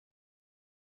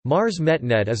Mars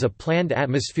MetNet is a planned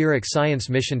atmospheric science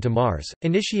mission to Mars,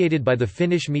 initiated by the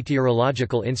Finnish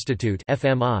Meteorological Institute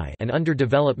 (FMI) and under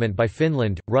development by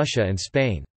Finland, Russia and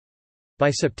Spain.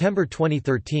 By September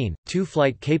 2013, two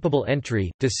flight-capable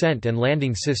entry, descent and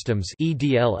landing systems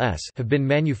 (EDLS) have been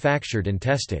manufactured and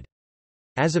tested.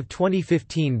 As of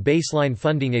 2015, baseline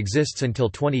funding exists until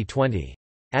 2020.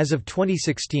 As of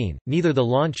 2016, neither the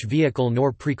launch vehicle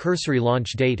nor precursory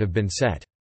launch date have been set.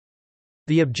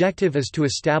 The objective is to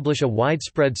establish a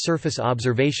widespread surface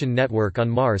observation network on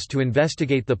Mars to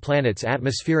investigate the planet's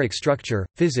atmospheric structure,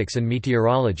 physics and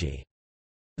meteorology.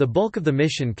 The bulk of the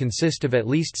mission consists of at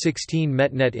least 16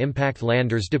 MetNet impact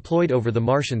landers deployed over the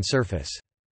Martian surface.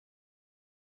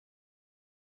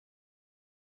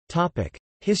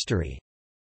 History.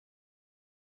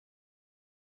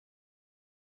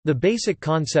 The basic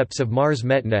concepts of Mars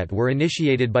MetNet were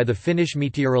initiated by the Finnish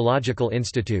Meteorological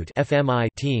Institute (FMI)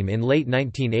 team in late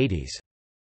 1980s.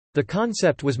 The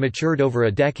concept was matured over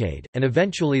a decade, and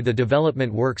eventually the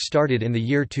development work started in the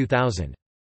year 2000.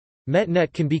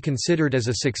 MetNet can be considered as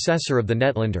a successor of the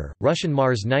Netlander, Russian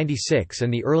Mars 96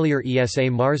 and the earlier ESA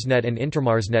MarsNet and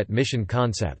InterMarsNet mission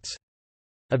concepts.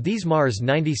 Of these, Mars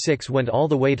 96 went all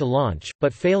the way to launch,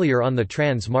 but failure on the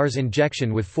trans-Mars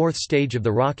injection with fourth stage of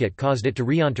the rocket caused it to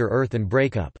re-enter Earth and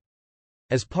break up.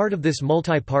 As part of this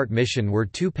multi-part mission were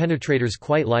two penetrators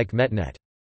quite like MetNet.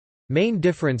 Main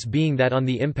difference being that on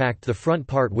the impact the front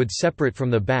part would separate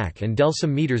from the back and delve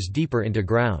some meters deeper into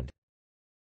ground.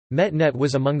 MetNet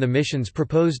was among the missions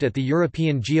proposed at the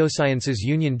European Geosciences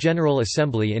Union General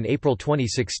Assembly in April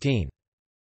 2016.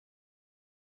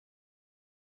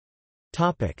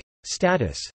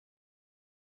 Status.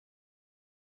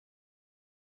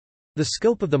 The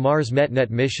scope of the Mars MetNet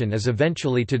mission is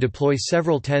eventually to deploy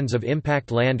several tens of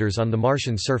impact landers on the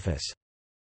Martian surface.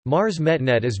 Mars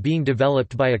MetNet is being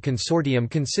developed by a consortium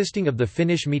consisting of the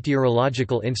Finnish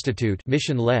Meteorological Institute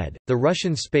mission-led, the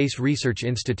Russian Space Research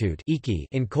Institute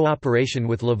in cooperation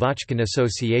with Lavochkin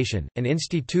Association, and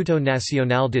Instituto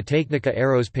Nacional de Técnica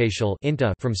Aeroespacial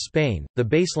from Spain. The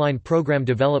baseline program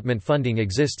development funding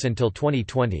exists until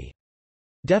 2020.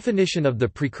 Definition of the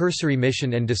precursory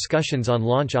mission and discussions on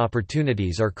launch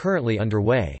opportunities are currently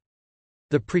underway.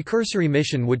 The precursory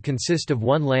mission would consist of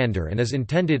one lander and is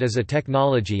intended as a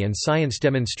technology and science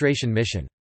demonstration mission.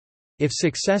 If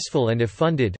successful and if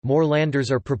funded, more landers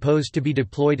are proposed to be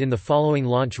deployed in the following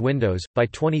launch windows. By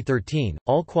 2013,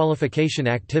 all qualification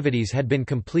activities had been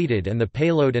completed and the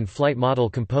payload and flight model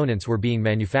components were being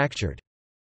manufactured.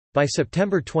 By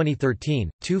September 2013,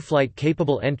 two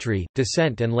flight-capable entry,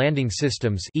 descent and landing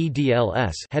systems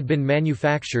 (EDLS) had been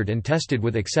manufactured and tested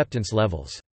with acceptance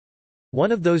levels.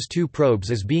 One of those two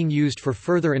probes is being used for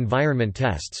further environment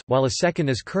tests, while a second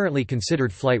is currently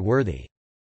considered flight-worthy.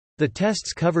 The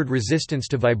tests covered resistance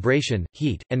to vibration,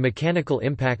 heat, and mechanical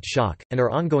impact shock, and are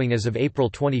ongoing as of April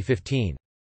 2015.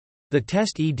 The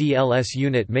test EDLS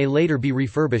unit may later be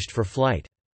refurbished for flight.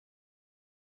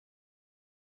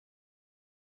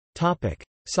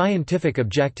 Scientific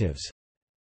objectives.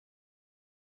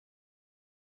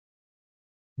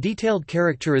 Detailed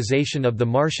characterization of the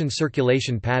Martian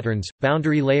circulation patterns,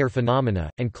 boundary layer phenomena,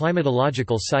 and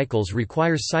climatological cycles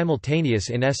requires simultaneous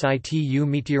in situ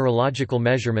meteorological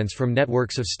measurements from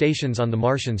networks of stations on the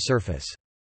Martian surface.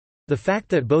 The fact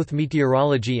that both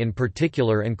meteorology in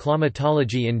particular and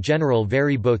climatology in general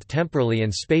vary both temporally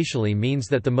and spatially means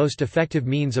that the most effective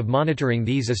means of monitoring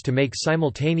these is to make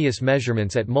simultaneous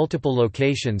measurements at multiple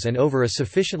locations and over a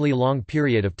sufficiently long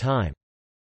period of time.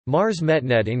 Mars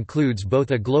MetNet includes both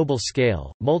a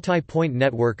global-scale, multi-point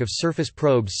network of surface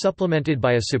probes supplemented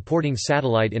by a supporting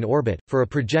satellite in orbit, for a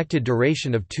projected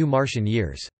duration of 2 Martian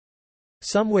years.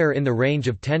 Somewhere in the range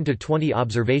of 10 to 20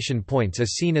 observation points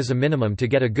is seen as a minimum to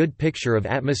get a good picture of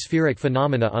atmospheric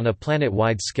phenomena on a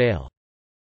planet-wide scale.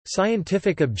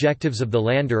 Scientific objectives of the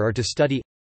lander are to study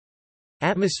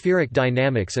atmospheric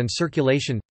dynamics and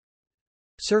circulation,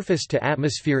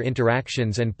 surface-to-atmosphere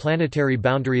interactions and planetary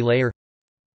boundary layer,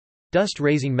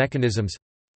 dust-raising mechanisms,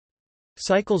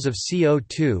 cycles of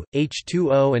CO2,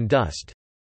 H2O and dust,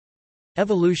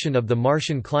 evolution of the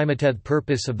Martian climate. The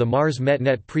purpose of the Mars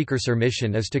MetNet precursor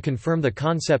mission is to confirm the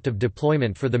concept of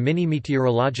deployment for the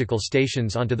mini-meteorological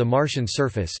stations onto the Martian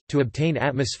surface, to obtain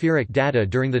atmospheric data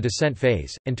during the descent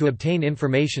phase, and to obtain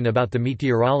information about the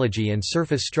meteorology and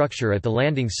surface structure at the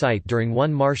landing site during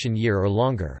 1 Martian year or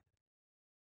longer.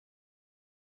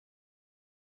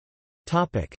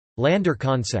 Lander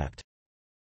concept.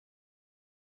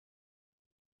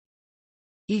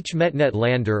 Each MetNet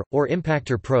lander, or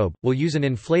impactor probe, will use an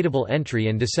inflatable entry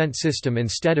and descent system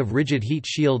instead of rigid heat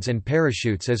shields and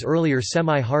parachutes as earlier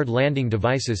semi-hard landing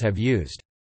devices have used.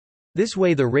 This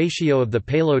way the ratio of the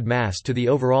payload mass to the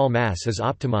overall mass is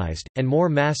optimized, and more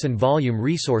mass and volume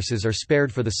resources are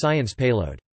spared for the science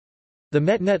payload. The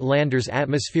MetNet lander's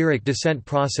atmospheric descent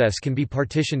process can be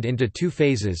partitioned into two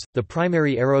phases, the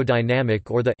primary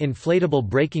aerodynamic or the inflatable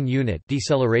braking unit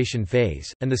deceleration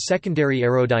phase, and the secondary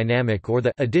aerodynamic or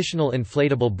the additional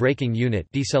inflatable braking unit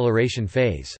deceleration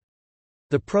phase.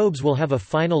 The probes will have a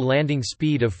final landing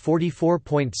speed of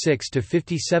 44.6 to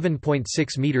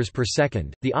 57.6 meters per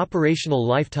second. The operational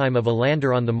lifetime of a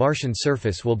lander on the Martian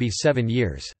surface will be 7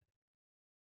 years.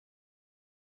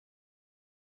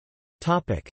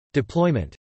 Topic: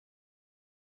 Deployment.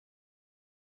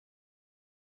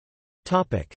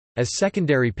 Topic: As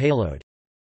secondary payload.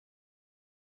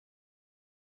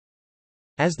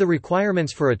 As the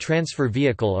requirements for a transfer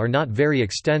vehicle are not very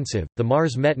extensive, the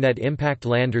Mars MetNet impact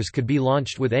landers could be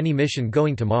launched with any mission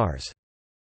going to Mars.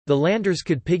 The landers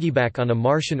could piggyback on a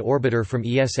Martian orbiter from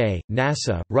ESA,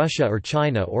 NASA, Russia or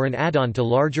China, or an add-on to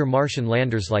larger Martian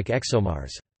landers like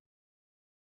ExoMars.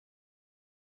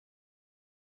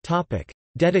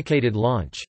 Dedicated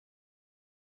launch.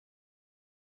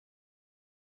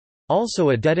 Also,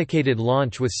 a dedicated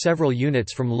launch with several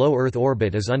units from low Earth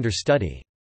orbit is under study.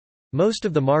 Most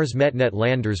of the Mars MetNet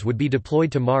landers would be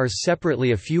deployed to Mars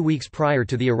separately a few weeks prior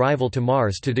to the arrival to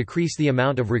Mars to decrease the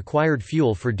amount of required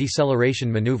fuel for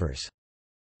deceleration maneuvers.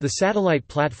 The satellite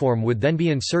platform would then be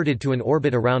inserted to an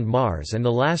orbit around Mars, and the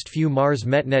last few Mars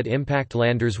MetNet impact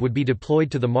landers would be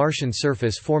deployed to the Martian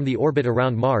surface form the orbit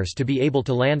around Mars to be able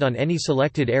to land on any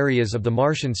selected areas of the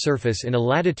Martian surface in a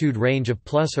latitude range of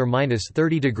plus or minus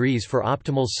 30 degrees for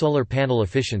optimal solar panel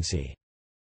efficiency.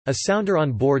 A sounder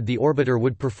on board the orbiter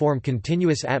would perform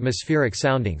continuous atmospheric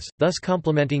soundings, thus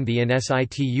complementing the in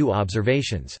situ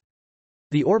observations.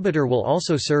 The orbiter will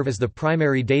also serve as the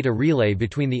primary data relay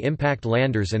between the impact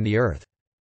landers and the Earth.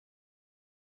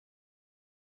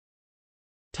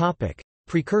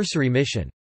 Precursory mission.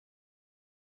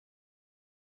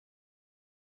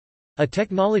 A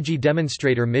technology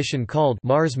demonstrator mission called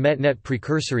Mars MetNet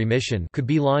Precursory Mission could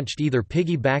be launched either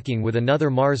piggybacking with another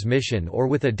Mars mission or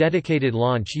with a dedicated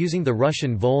launch using the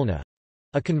Russian Volna,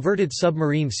 a converted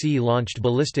submarine sea-launched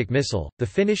ballistic missile. The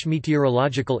Finnish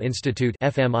Meteorological Institute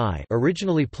 (FMI)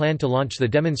 originally planned to launch the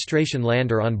demonstration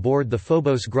lander on board the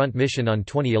Phobos Grunt mission on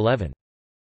 2011.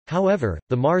 However,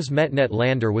 the Mars MetNet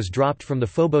lander was dropped from the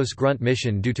Phobos Grunt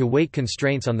mission due to weight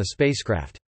constraints on the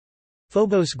spacecraft.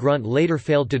 Phobos Grunt later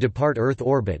failed to depart Earth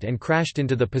orbit and crashed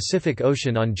into the Pacific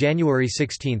Ocean on January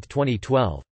 16,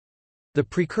 2012. The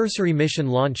precursory mission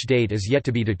launch date is yet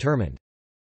to be determined.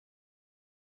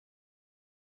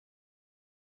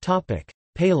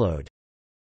 Payload.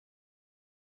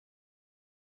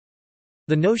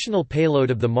 The notional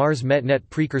payload of the Mars MetNet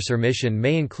precursor mission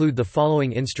may include the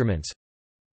following instruments: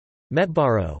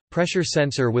 METBARO, pressure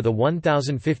sensor with a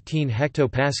 1015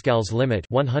 hectopascals limit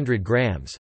 100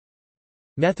 grams.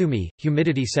 METHUMI,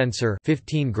 humidity sensor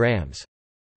 15 grams.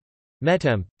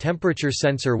 METEMP, temperature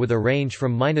sensor with a range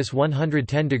from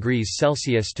 -110 degrees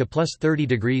Celsius to +30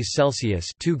 degrees Celsius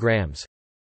 2 grams.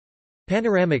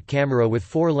 Panoramic camera with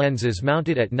 4 lenses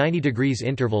mounted at 90 degrees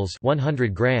intervals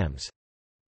 100 grams.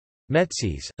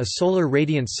 METSIS, a solar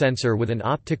radiance sensor with an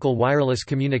optical wireless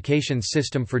communications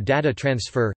system for data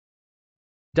transfer.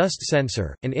 Dust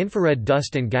sensor, an infrared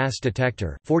dust and gas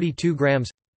detector 42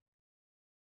 grams.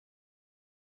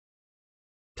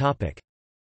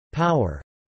 Power.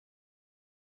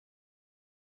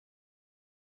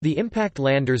 The impact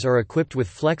landers are equipped with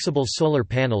flexible solar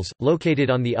panels,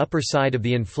 located on the upper side of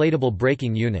the inflatable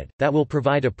braking unit, that will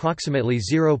provide approximately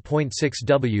 0.6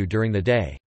 W during the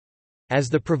day. As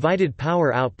the provided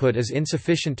power output is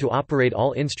insufficient to operate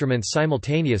all instruments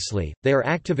simultaneously, they are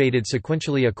activated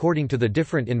sequentially according to the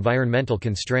different environmental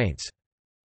constraints.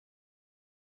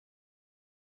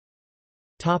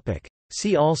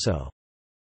 See also: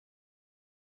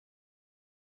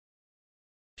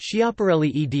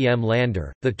 Schiaparelli EDM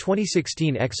lander, the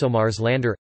 2016 ExoMars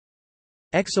lander,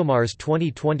 ExoMars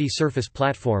 2020 surface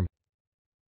platform.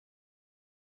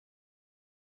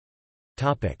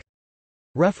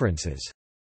 References.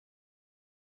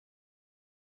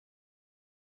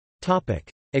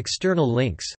 External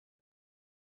links.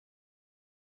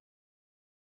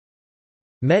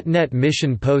 MetNet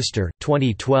mission poster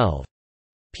 2012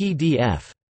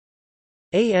 PDF.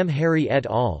 A. M. Harry et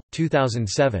al.,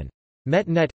 2007.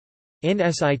 MetNet in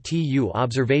situ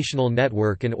observational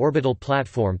network and orbital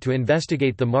platform to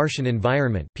investigate the Martian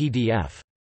environment PDF.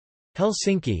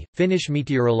 Helsinki, Finnish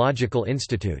Meteorological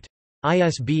Institute.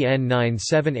 ISBN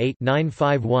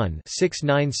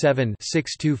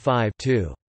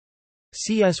 978-951-697-625-2.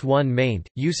 CS1 maint,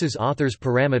 uses authors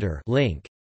parameter link.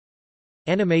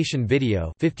 Animation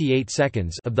video 58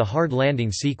 seconds of the hard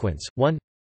landing sequence. 1.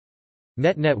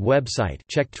 MetNet website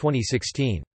check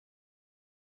 2016.